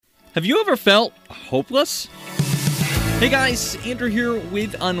Have you ever felt hopeless? Hey guys, Andrew here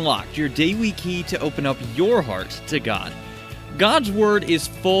with Unlocked, your daily key to open up your heart to God. God's Word is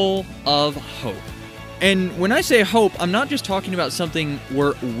full of hope. And when I say hope, I'm not just talking about something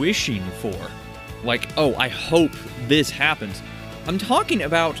we're wishing for. Like, oh, I hope this happens. I'm talking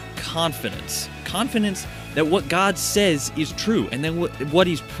about confidence. Confidence that what God says is true, and then what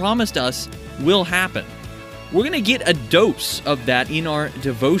He's promised us will happen. We're going to get a dose of that in our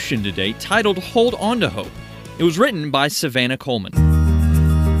devotion today, titled Hold On to Hope. It was written by Savannah Coleman.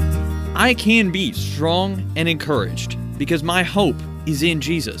 I can be strong and encouraged because my hope is in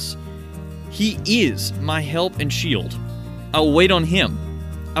Jesus. He is my help and shield. I will wait on Him.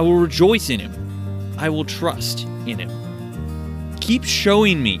 I will rejoice in Him. I will trust in Him. Keep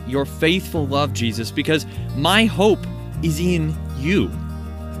showing me your faithful love, Jesus, because my hope is in you.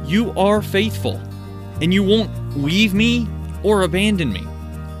 You are faithful, and you won't leave me or abandon me.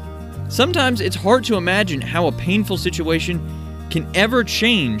 Sometimes it's hard to imagine how a painful situation can ever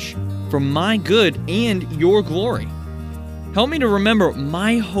change for my good and your glory. Help me to remember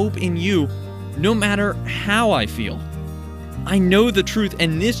my hope in you no matter how I feel. I know the truth,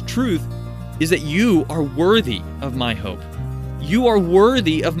 and this truth is that you are worthy of my hope. You are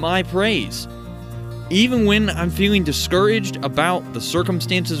worthy of my praise. Even when I'm feeling discouraged about the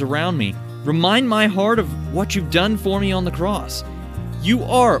circumstances around me, remind my heart of what you've done for me on the cross. You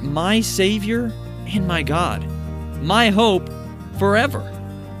are my Savior and my God, my hope forever.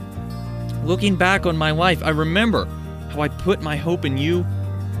 Looking back on my life, I remember how I put my hope in you,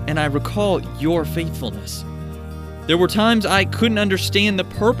 and I recall your faithfulness. There were times I couldn't understand the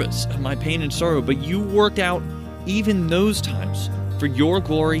purpose of my pain and sorrow, but you worked out even those times for your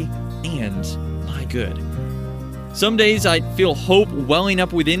glory and my good. Some days I feel hope welling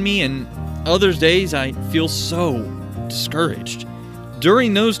up within me, and other days I feel so discouraged.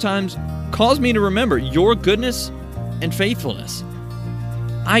 During those times, cause me to remember your goodness and faithfulness.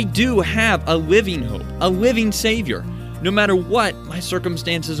 I do have a living hope, a living Savior, no matter what my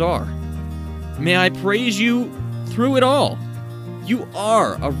circumstances are. May I praise you through it all. You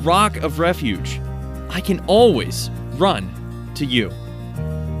are a rock of refuge. I can always run to you.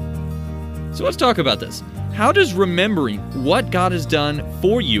 So let's talk about this. How does remembering what God has done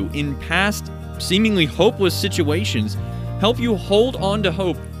for you in past, seemingly hopeless situations help you hold on to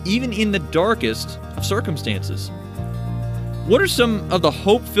hope even in the darkest of circumstances? What are some of the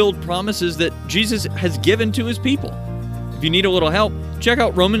hope-filled promises that Jesus has given to His people? If you need a little help, check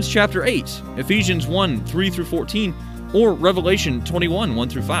out Romans chapter 8, Ephesians 1, 3 through 14, or Revelation 21, 1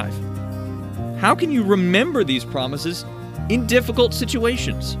 through 5. How can you remember these promises in difficult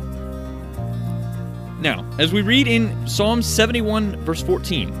situations? Now, as we read in Psalm 71, verse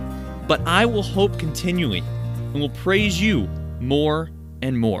 14, "But I will hope continually and will praise you more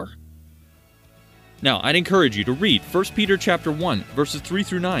and more." Now, I'd encourage you to read 1 Peter chapter 1, verses 3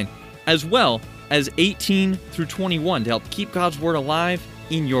 through 9, as well as 18 through 21 to help keep God's Word alive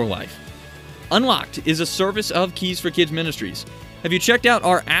in your life. Unlocked is a service of Keys for Kids Ministries. Have you checked out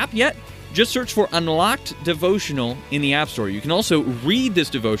our app yet? Just search for Unlocked Devotional in the App Store. You can also read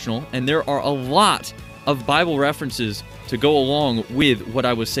this devotional, and there are a lot of Bible references to go along with what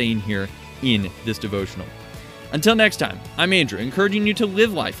I was saying here in this devotional. Until next time, I'm Andrew, encouraging you to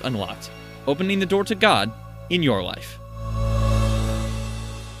live life unlocked, opening the door to God in your life.